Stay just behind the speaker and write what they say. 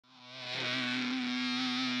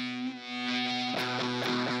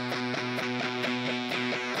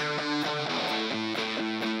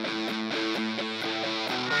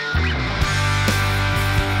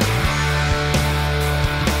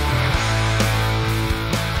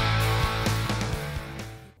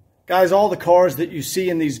Guys, all the cars that you see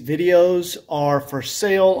in these videos are for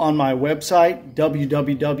sale on my website,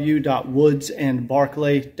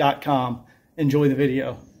 www.woodsandbarclay.com. Enjoy the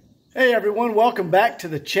video. Hey everyone, welcome back to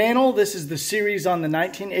the channel. This is the series on the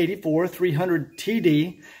 1984 300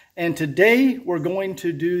 TD. And today we're going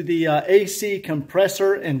to do the AC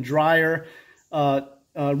compressor and dryer,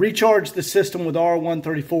 recharge the system with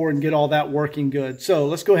R134 and get all that working good. So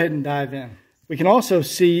let's go ahead and dive in. We can also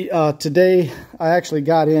see today I actually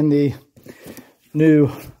got in the new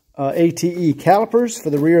ATE calipers for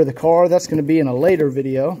the rear of the car. That's going to be in a later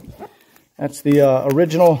video. That's the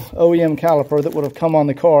original OEM caliper that would have come on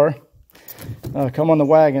the car, come on the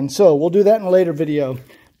wagon. So we'll do that in a later video.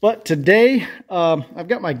 But today I've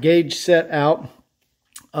got my gauge set out.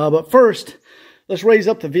 But first, let's raise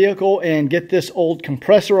up the vehicle and get this old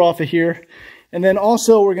compressor off of here. And then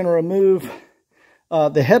also we're going to remove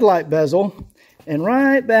the headlight bezel. And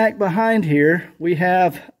right back behind here, we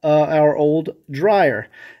have our old dryer.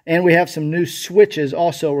 And we have some new switches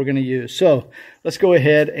also we're going to use. So let's go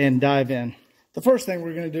ahead and dive in. The first thing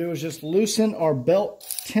we're going to do is just loosen our belt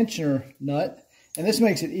tensioner nut. And this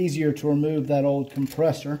makes it easier to remove that old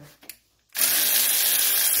compressor. It's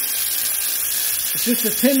just a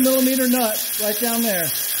 10mm nut right down there.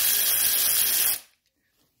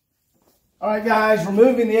 All right, guys,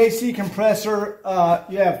 removing the AC compressor,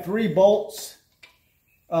 you have 3 bolts.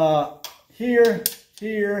 Here,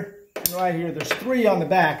 here, and right here. There's 3 on the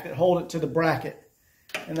back that hold it to the bracket.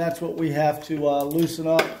 And that's what we have to loosen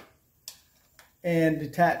up and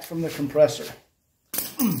detach from the compressor.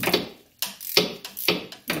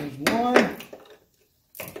 There's 1.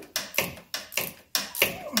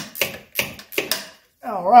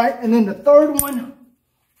 All right, and then the third one,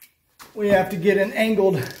 we have to get an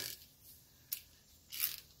angled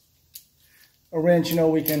wrench. You know,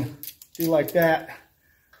 we can do like that.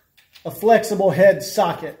 A flexible head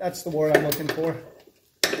socket. That's the word I'm looking for.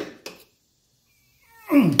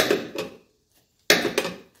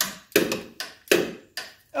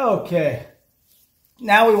 Okay.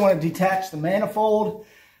 Now we want to detach the manifold.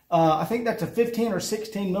 I think that's a 15 or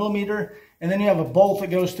 16mm. And then you have a bolt that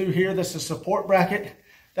goes through here. This is a support bracket.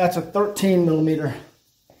 That's a 13mm.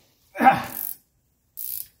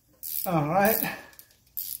 All right.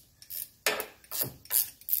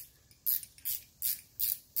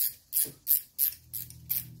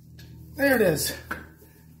 There it is.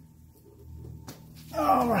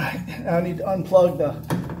 All right, now I need to unplug the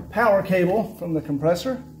power cable from the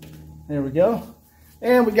compressor. There we go.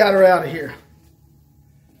 And we got her out of here.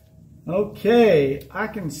 Okay, I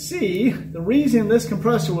can see the reason this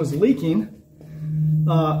compressor was leaking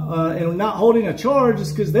and not holding a charge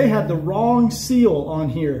is because they had the wrong seal on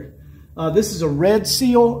here. This is a red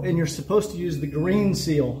seal and you're supposed to use the green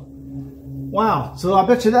seal. Wow, so I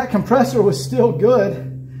bet you that compressor was still good.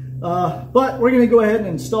 But we're going to go ahead and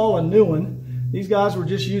install a new one. These guys were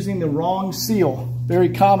just using the wrong seal. Very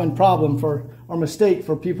common problem or mistake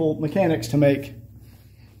for mechanics to make.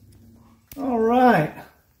 All right.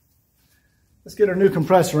 Let's get our new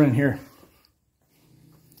compressor in here.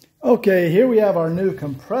 Okay, here we have our new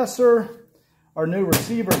compressor, our new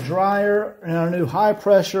receiver dryer, and our new high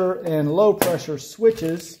pressure and low pressure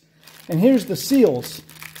switches. And here's the seals.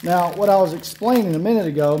 Now, what I was explaining a minute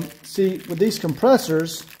ago, see, with these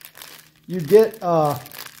compressors, you get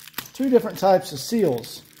 2 different types of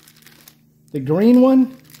seals. The green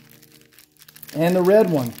one and the red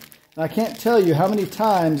one. And I can't tell you how many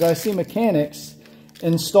times I see mechanics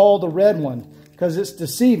install the red one because it's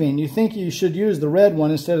deceiving. You think you should use the red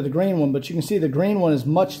one instead of the green one, but you can see the green one is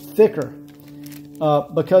much thicker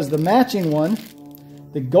because the matching one,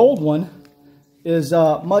 the gold one, is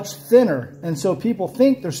much thinner. And so people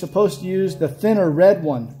think they're supposed to use the thinner red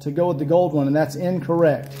one to go with the gold one, and that's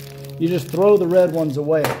incorrect. You just throw the red ones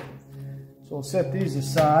away. So we'll set these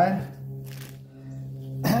aside.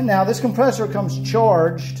 Now this compressor comes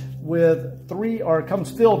charged with comes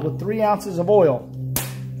filled with 3 ounces of oil.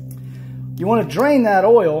 You want to drain that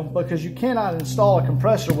oil because you cannot install a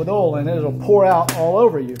compressor with oil in it. It'll pour out all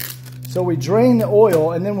over you. So we drain the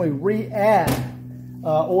oil and then we re-add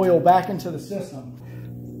oil back into the system.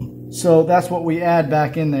 So that's what we add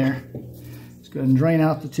back in there. Let's go ahead and drain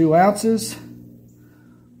out the 2 ounces.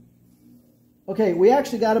 Okay, we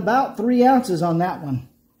actually got about 3 ounces on that one.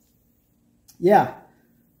 Yeah,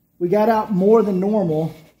 we got out more than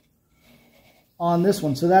normal on this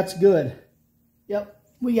one, so that's good. Yep,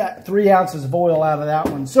 we got 3 ounces of oil out of that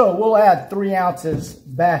one. So we'll add 3 ounces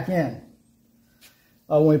back in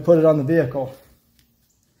when we put it on the vehicle.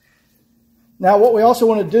 Now what we also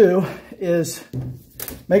want to do is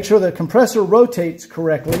make sure the compressor rotates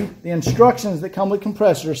correctly. The instructions that come with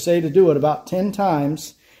compressors say to do it about 10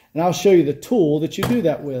 times. And I'll show you the tool that you do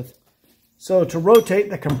that with. So to rotate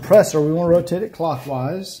the compressor, we want to rotate it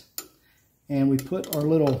clockwise. And we put our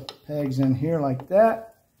little pegs in here like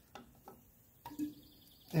that.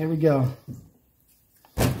 There we go.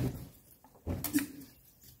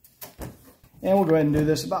 And we'll go ahead and do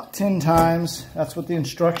this about 10 times. That's what the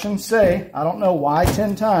instructions say. I don't know why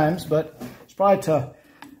 10 times, but it's probably to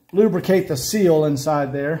lubricate the seal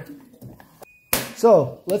inside there.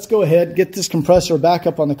 So let's go ahead, get this compressor back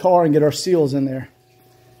up on the car and get our seals in there.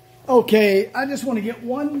 Okay, I just want to get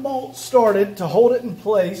one bolt started to hold it in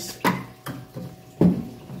place.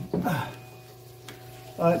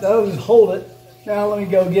 All right, that'll just hold it. Now let me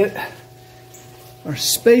go get our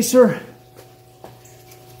spacer.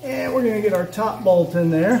 And we're going to get our top bolt in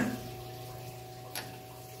there.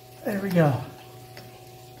 There we go.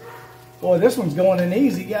 Boy, this one's going in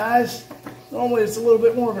easy, guys. Normally it's a little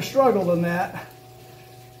bit more of a struggle than that.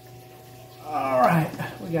 All right,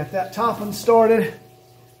 we got that top one started.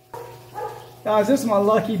 Guys, this is my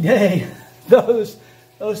lucky day. Those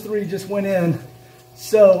three just went in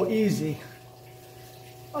so easy.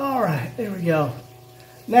 All right, there we go.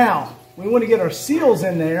 Now, we want to get our seals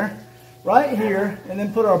in there right here and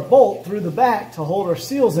then put our bolt through the back to hold our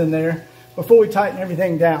seals in there before we tighten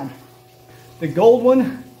everything down. The gold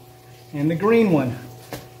one and the green one.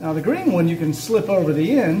 Now the green one you can slip over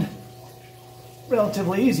the end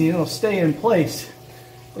relatively easy and it'll stay in place.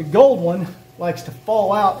 The gold one likes to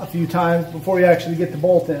fall out a few times before you actually get the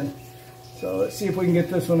bolt in. So let's see if we can get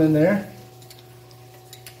this one in there.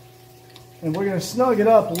 And we're going to snug it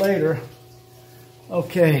up later.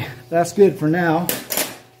 Okay, that's good for now.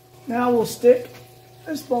 Now we'll stick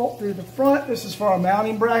this bolt through the front. This is for our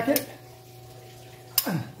mounting bracket.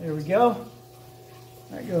 There we go.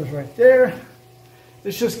 That goes right there.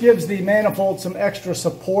 This just gives the manifold some extra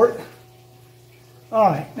support. All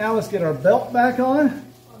right, now let's get our belt back on.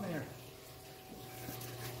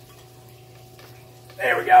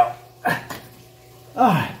 There we go.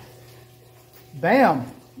 All right. Bam.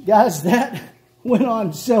 Guys, that went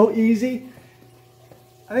on so easy.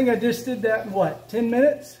 I think I just did that in what, 10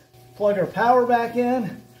 minutes? Plug our power back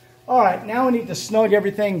in. All right, now we need to snug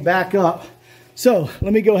everything back up. So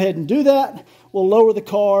let me go ahead and do that. We'll lower the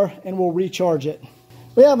car and we'll recharge it.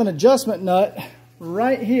 We have an adjustment nut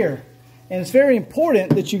right here. And it's very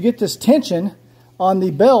important that you get this tension on the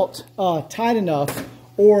belt tight enough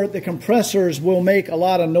or the compressors will make a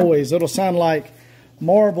lot of noise. It'll sound like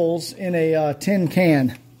marbles in a tin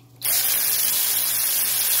can.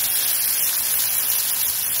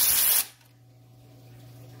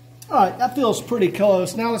 All right, that feels pretty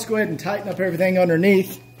close. Now let's go ahead and tighten up everything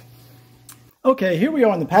underneath. Okay, here we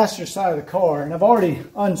are on the passenger side of the car, and I've already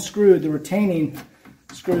unscrewed the retaining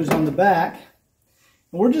screws on the back.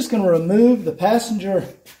 And we're just going to remove the passenger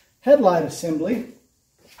headlight assembly.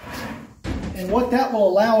 And what that will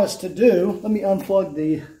allow us to do, let me unplug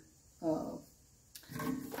the,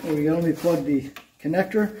 there we go, let me plug the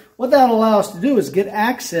connector. What that will allow us to do is get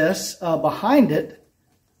access behind it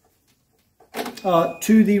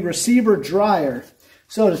to the receiver dryer.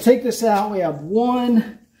 So to take this out, we have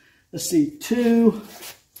one, let's see, two,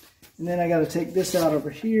 and then I got to take this out over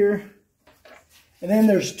here. And then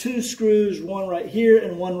there's two screws, one right here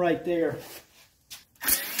and one right there.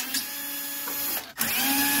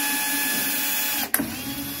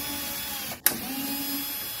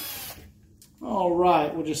 All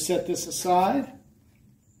right, we'll just set this aside.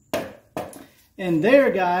 And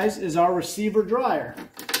there, guys, is our receiver dryer.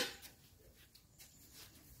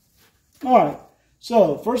 All right,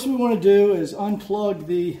 so first we want to do is unplug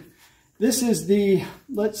the, this is the,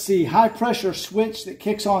 let's see, high pressure switch that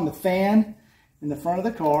kicks on the fan in the front of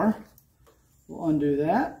the car. We'll undo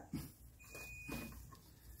that.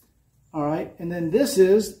 All right, and then this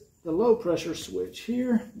is the low pressure switch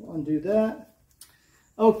here. We'll undo that.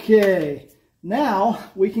 Okay, now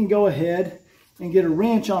we can go ahead and get a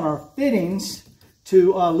wrench on our fittings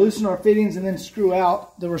to loosen our fittings and then screw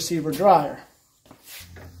out the receiver dryer.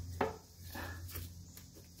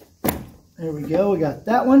 There we go, we got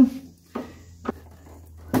that one.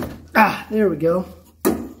 Ah, there we go.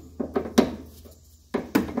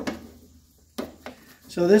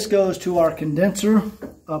 So this goes to our condenser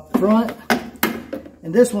up front,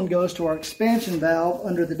 and this one goes to our expansion valve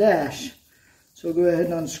under the dash. So we'll go ahead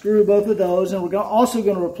and unscrew both of those, and we're also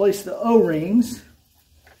going to replace the O-rings.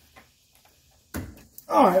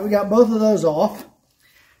 All right, we got both of those off.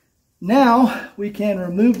 Now we can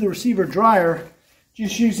remove the receiver dryer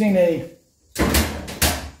just using a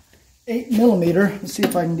 8mm. Let's see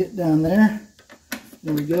if I can get down there.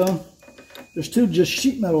 There we go. There's two just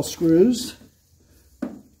sheet metal screws.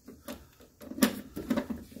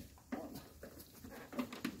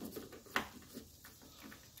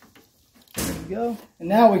 go. And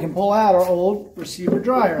now we can pull out our old receiver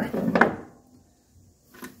dryer.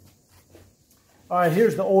 All right,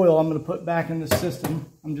 here's the oil I'm going to put back in the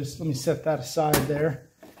system. Let me set that aside there.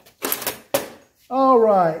 All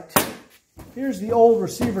right, here's the old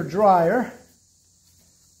receiver dryer.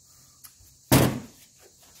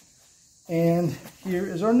 And here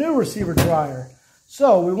is our new receiver dryer.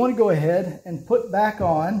 So we want to go ahead and put back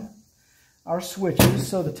on our switches.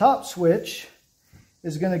 So the top switch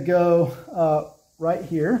is going to go right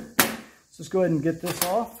here. So let's go ahead and get this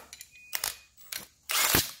off.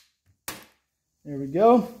 There we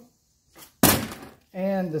go.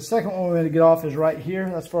 And the second one we're going to get off is right here.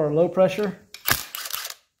 That's for our low pressure.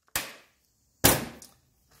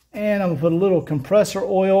 And I'm going to put a little compressor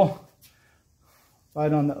oil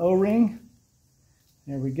right on the O-ring.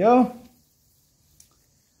 There we go.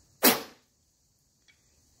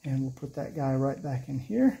 And we'll put that guy right back in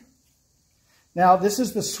here. Now this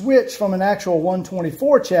is the switch from an actual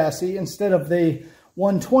 124 chassis instead of the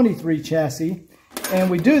 123 chassis. And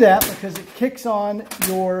we do that because it kicks on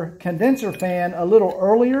your condenser fan a little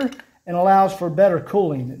earlier and allows for better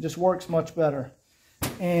cooling. It just works much better.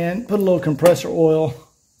 And put a little compressor oil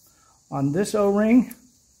on this O-ring.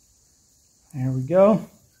 There we go.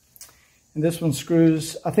 And this one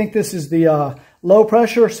screws, I think this is the low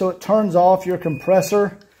pressure, so it turns off your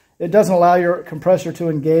compressor. It doesn't allow your compressor to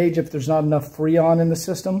engage if there's not enough Freon in the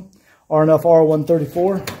system or enough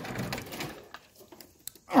R134.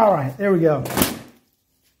 All right, there we go.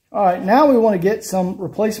 All right, now we want to get some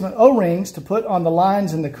replacement O-rings to put on the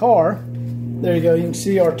lines in the car. There you go. You can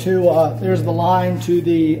see our two, there's the line to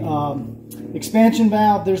the expansion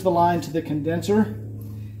valve. There's the line to the condenser.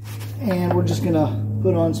 And we're just going to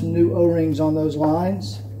put on some new O-rings on those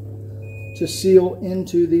lines to seal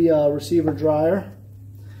into the receiver dryer.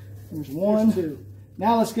 There's one. There's two.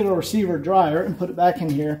 Now let's get our receiver dryer and put it back in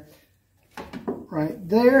here. Right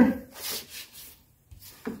there.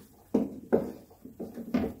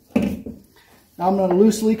 Now I'm going to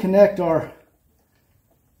loosely connect our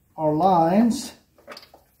lines.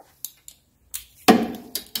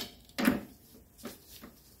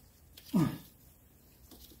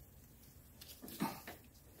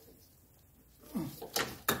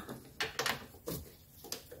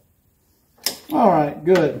 All right,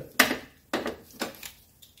 good.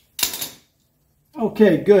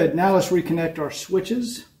 Okay, good. Now let's reconnect our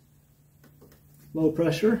switches. Low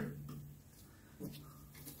pressure.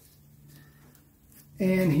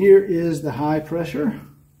 And here is the high pressure.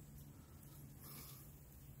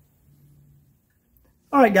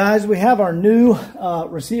 All right, guys, we have our new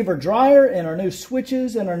receiver dryer and our new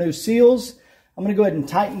switches and our new seals. I'm going to go ahead and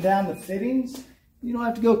tighten down the fittings. You don't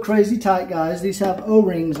have to go crazy tight, guys. These have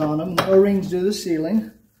O-rings on them. The O-rings do the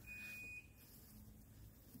sealing.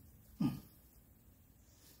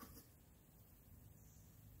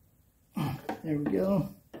 There we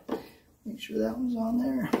go. Make sure that one's on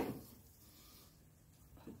there.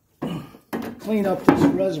 Clean up this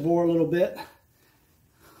reservoir a little bit.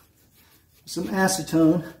 Some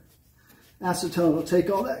acetone. Acetone will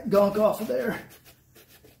take all that gunk off of there.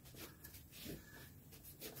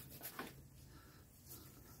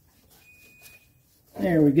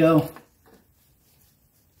 There we go.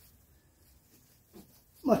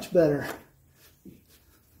 Much better.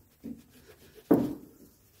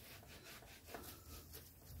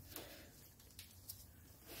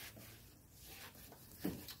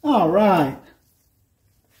 All right.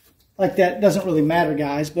 Like that doesn't really matter,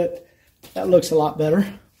 guys, but that looks a lot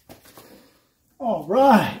better. All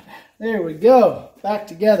right. There we go. Back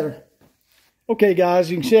together. Okay, guys,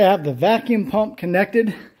 you can see I have the vacuum pump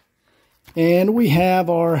connected. And we have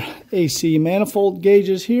our AC manifold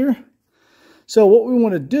gauges here. So what we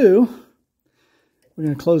want to do, we're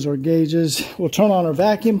going to close our gauges. We'll turn on our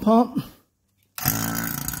vacuum pump.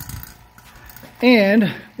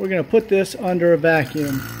 And we're going to put this under a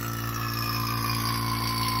vacuum.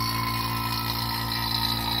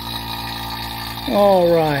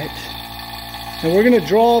 All right. And we're going to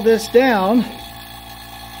draw this down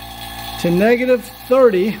to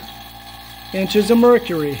 -30 inches of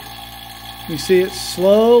mercury. You see it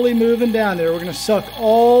slowly moving down there. We're going to suck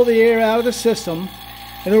all the air out of the system,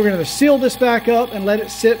 and then we're going to seal this back up and let it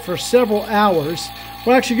sit for several hours.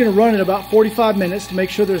 We're actually going to run it about 45 minutes to make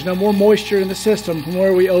sure there's no more moisture in the system from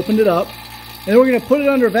where we opened it up. And then we're going to put it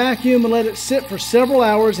under vacuum and let it sit for several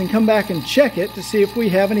hours and come back and check it to see if we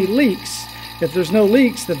have any leaks. If there's no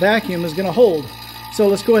leaks, the vacuum is going to hold. So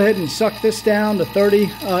let's go ahead and suck this down to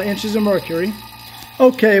 30 inches of mercury.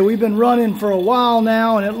 Okay, we've been running for a while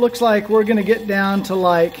now, and it looks like we're going to get down to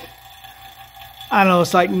like, I don't know,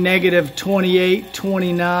 it's like -28,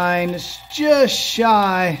 29. It's just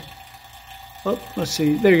shy Oh, let's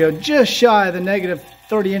see, there you go, just shy of the negative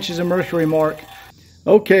 30 inches of mercury mark.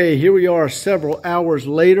 Okay, here we are several hours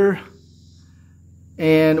later,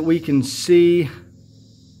 and we can see,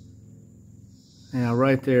 yeah,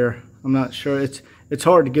 right there. I'm not sure, it's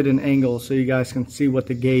hard to get an angle so you guys can see what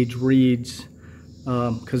the gauge reads,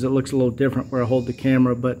 because it looks a little different where I hold the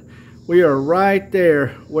camera, but we are right there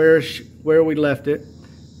where we left it,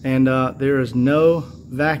 and there is no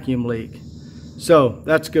vacuum leak. So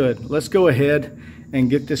that's good. Let's go ahead and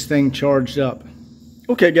get this thing charged up.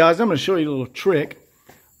 Okay guys, I'm going to show you a little trick.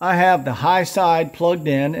 I have the high side plugged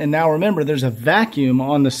in, and now remember there's a vacuum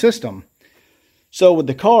on the system. So with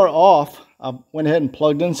the car off, I went ahead and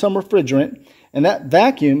plugged in some refrigerant, and that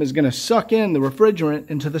vacuum is going to suck in the refrigerant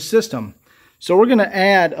into the system. So we're going to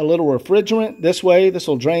add a little refrigerant this way. This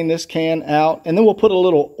will drain this can out, and then we'll put a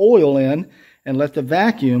little oil in and let the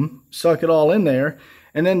vacuum suck it all in there.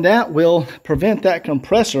 And then that will prevent that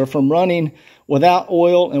compressor from running without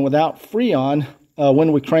oil and without Freon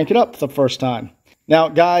when we crank it up the first time. Now,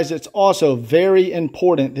 guys, it's also very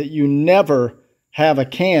important that you never have a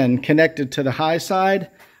can connected to the high side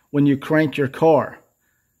when you crank your car.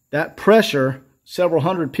 That pressure, several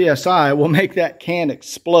hundred PSI, will make that can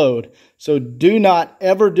explode. So do not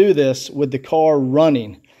ever do this with the car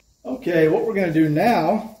running. Okay, what we're going to do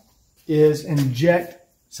now is inject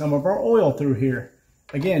some of our oil through here.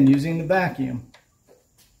 Again, using the vacuum.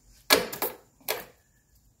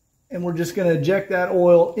 And we're just going to inject that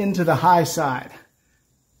oil into the high side.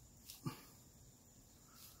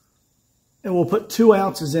 And we'll put 2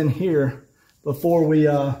 ounces in here before we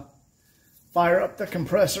fire up the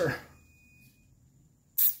compressor.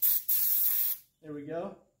 There we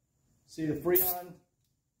go. See the Freon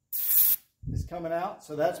is coming out,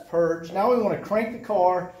 so that's purged. Now we want to crank the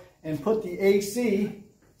car and put the AC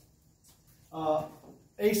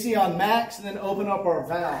on max, and then open up our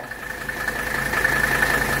valve.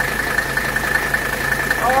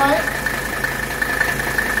 All right.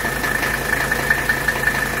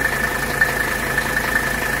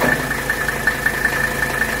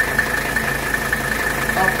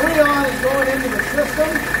 Our Freon is going into the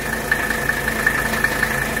system.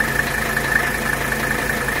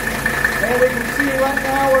 And we can see right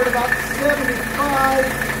now we're at about 75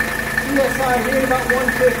 PSI here, about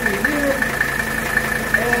 150 here.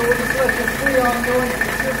 And we'll just let this Freon go into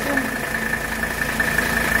the system.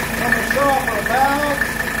 I'm going to show off our valve.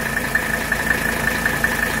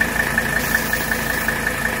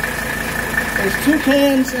 There's 2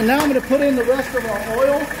 cans, and now I'm going to put in the rest of our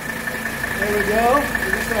oil. There we go.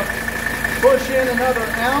 We're just going to push in another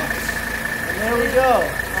ounce, and there we go.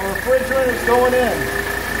 Our refrigerant is going in.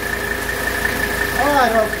 All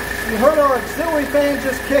right, you heard our auxiliary fan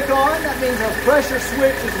just kick on. That means our pressure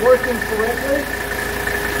switch is working correctly.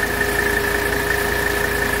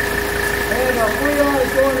 And our Freon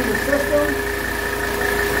is going in the system.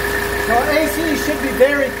 So our AC should be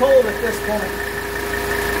very cold at this point.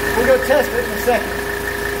 We'll go test it in a second.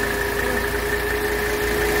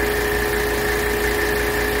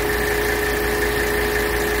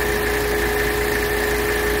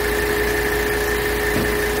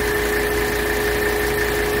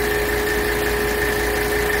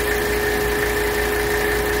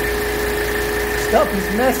 Stuff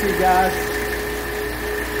is messy, guys.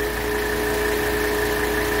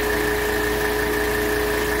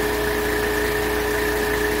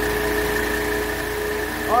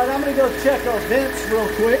 All right, I'm going to go check our vents real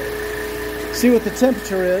quick, see what the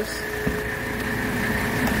temperature is.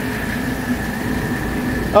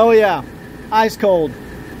 Oh yeah, ice cold.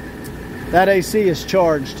 That AC is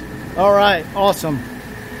charged. All right, awesome.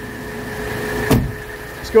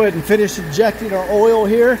 Let's go ahead and finish injecting our oil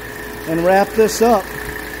here and wrap this up.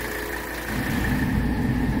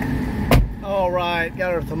 All right,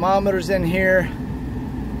 got our thermometers in here.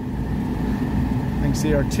 You can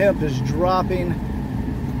see our temp is dropping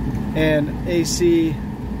and AC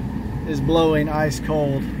is blowing ice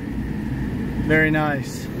cold. Very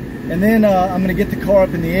nice. And then I'm gonna get the car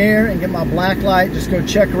up in the air and get my black light, just go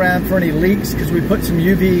check around for any leaks, because we put some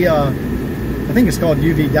UV, I think it's called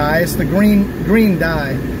UV dye. It's the green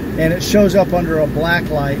dye, and it shows up under a black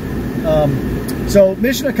light. So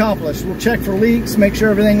mission accomplished. We'll check for leaks, make sure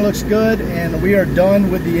everything looks good, and we are done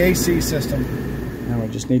with the AC system. Now we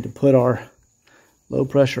just need to put our low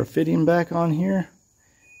pressure fitting back on here,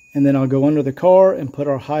 and then I'll go under the car and put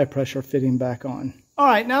our high pressure fitting back on. All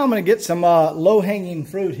right, now I'm going to get some low-hanging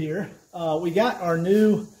fruit here. We got our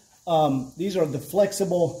new, these are the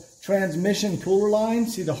flexible transmission cooler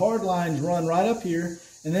lines. See, the hard lines run right up here,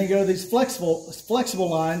 and then go to these flexible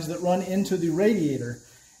lines that run into the radiator.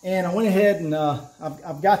 And I went ahead and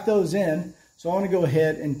I've got those in. So I want to go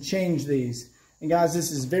ahead and change these. And guys,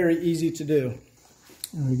 this is very easy to do.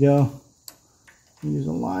 There we go. Use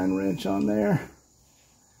a line wrench on there.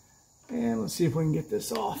 And let's see if we can get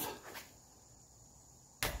this off.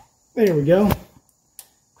 There we go.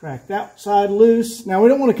 Crack that side loose. Now we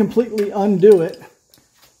don't want to completely undo it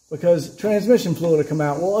because transmission fluid will come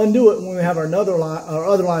out. We'll undo it when we have our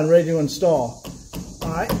other line ready to install.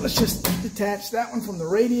 All right, let's just detach that one from the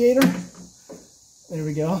radiator. There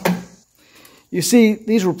we go. You see,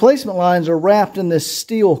 these replacement lines are wrapped in this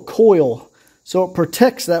steel coil, so it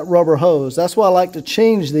protects that rubber hose. That's why I like to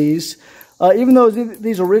change these. Even though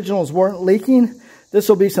these originals weren't leaking, this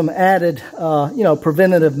will be some added,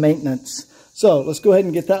 preventative maintenance. So let's go ahead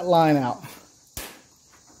and get that line out.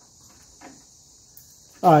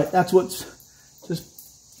 All right, that's what's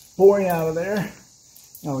just pouring out of there.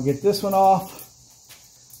 Now we'll get this one off.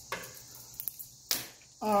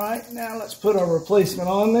 All right, now let's put our replacement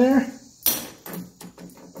on there.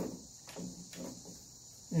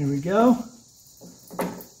 There we go.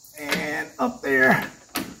 And up there.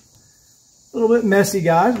 A little bit messy,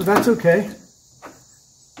 guys, but that's okay.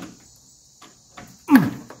 Let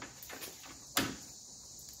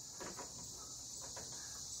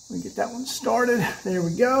me get that one started. There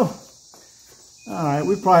we go. All right,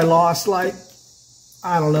 we probably lost like,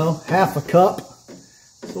 I don't know, half a cup.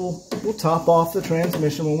 So we'll top off the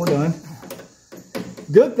transmission when we're done.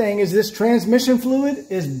 Good thing is this transmission fluid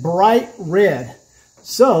is bright red.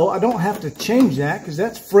 So I don't have to change that because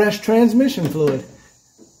that's fresh transmission fluid.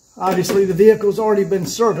 Obviously the vehicle's already been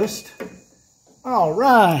serviced. All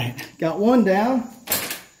right, got one down.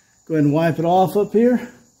 Go ahead and wipe it off up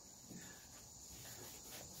here.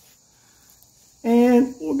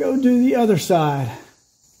 And we'll go do the other side.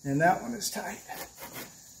 And that one is tight.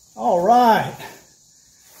 All right,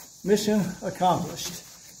 mission accomplished.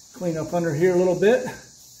 Clean up under here a little bit.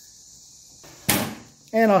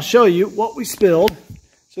 And I'll show you what we spilled.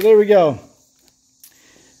 So there we go.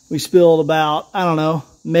 We spilled about, I don't know,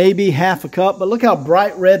 maybe half a cup, but look how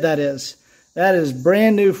bright red that is. That is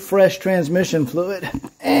brand new, fresh transmission fluid.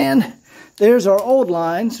 And there's our old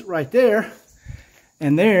lines right there.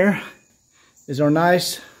 And there is our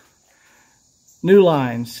nice new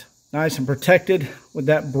lines. Nice and protected with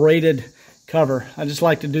that braided cover. I just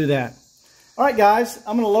like to do that. All right, guys,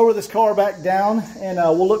 I'm going to lower this car back down, and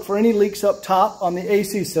we'll look for any leaks up top on the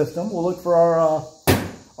AC system. We'll look for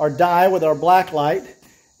our dye with our black light,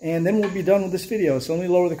 and then we'll be done with this video. So let me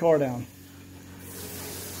lower the car down.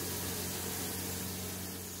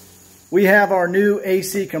 We have our new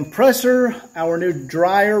AC compressor, our new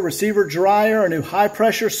dryer, receiver dryer, our new high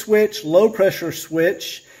pressure switch, low pressure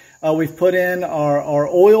switch. We've put in our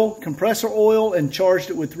oil, compressor oil, and charged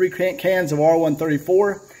it with 3 cans of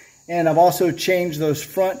R134. And I've also changed those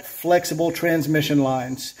front flexible transmission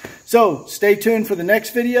lines. So stay tuned for the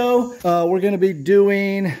next video. We're going to be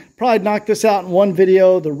doing, probably knock this out in one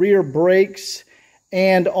video, the rear brakes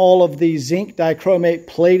and all of the zinc dichromate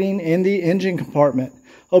plating in the engine compartment.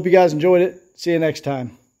 Hope you guys enjoyed it. See you next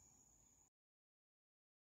time.